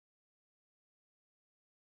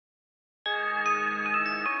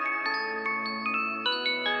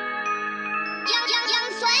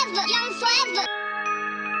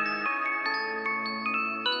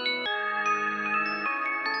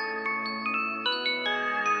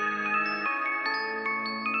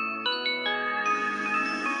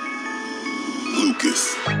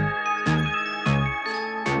focus.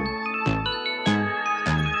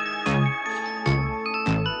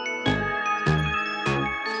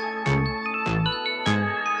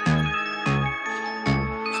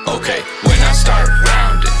 Okay, when I start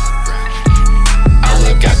rounding, I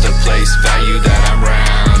look at the place value that I'm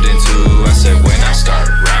rounding to. I said when I start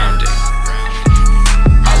rounding,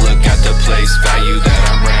 I look at the place value that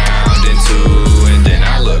I'm rounding to, and then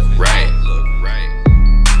I look right.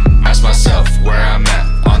 Ask myself where I'm at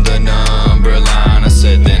on the number line. I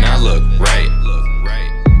said then I look right.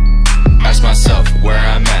 Ask myself where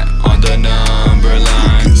I'm at on the number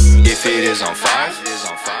line. If it is on 5,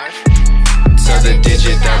 tell the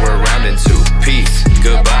digit that we're rounding to. Peace,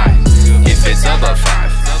 goodbye. If it's above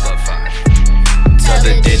 5, tell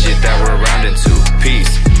the digit that we're rounding to.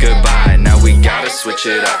 Peace, goodbye. Now we gotta switch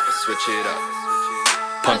it up.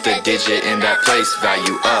 Pump the digit in that place,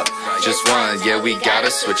 value up. Just one, yeah, we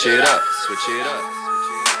gotta switch it up.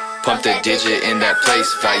 Pump the digit in that place,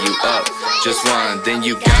 value up. Just one, then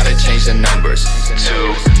you gotta change the numbers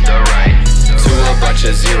to the right, to a bunch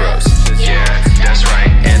of zeros. Yeah, that's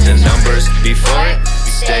right. And the numbers before it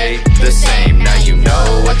stay the same. Now you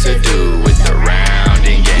know what to do with the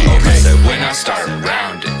rounding game. Okay, so when I start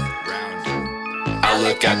rounding, I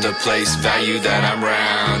look at the place value that I'm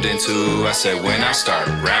rounding to. I said when I start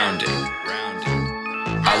rounding,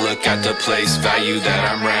 I look at the place value that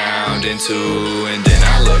I'm rounding to, and then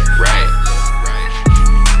I look right.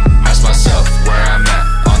 Ask myself where I'm at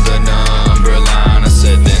on the number line. I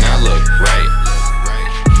said then I look right.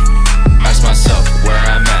 Ask myself where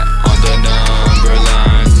I'm at on the number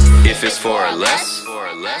line. If it's 4 or less,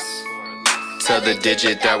 tell the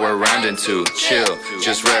digit that we're rounding to. Chill,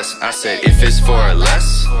 just rest. I said if it's 4 or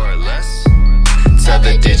less, tell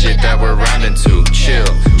the digit that we're rounding to. Chill,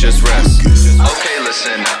 just rest. Okay,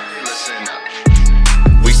 listen up.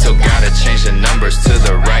 We still gotta change the numbers to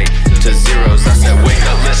the right, to zeros. I said wake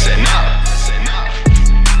up, listen up.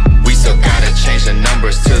 We still gotta change the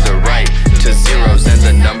numbers to the right, to zeros, and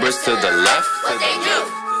the numbers to the left.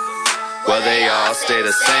 Well, they all stay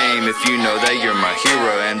the same if you know that you're my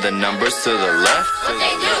hero. And the numbers to the left,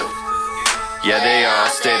 yeah, they all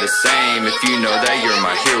stay the same if you know that you're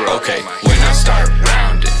my hero. Okay, when I start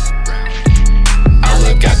rounding, I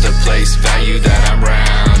look at the place value that I'm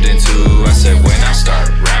rounding to. I said when I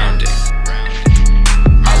start rounding,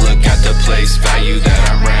 I look at the place value that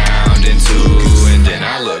I'm rounding to, and then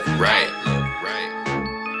I look right.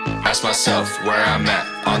 Ask myself where I'm at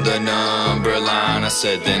on the number line. I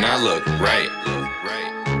said then I look right.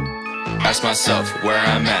 Ask myself where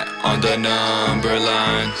I'm at on the number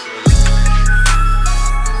line.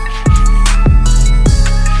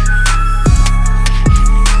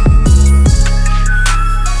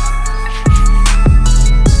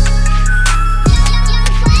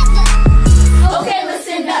 Okay,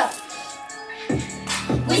 listen up.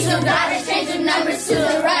 We still gotta change the numbers to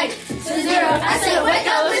the right, to zeros. I said wake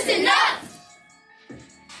up, listen up.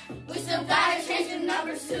 We still gotta change the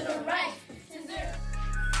numbers to the right.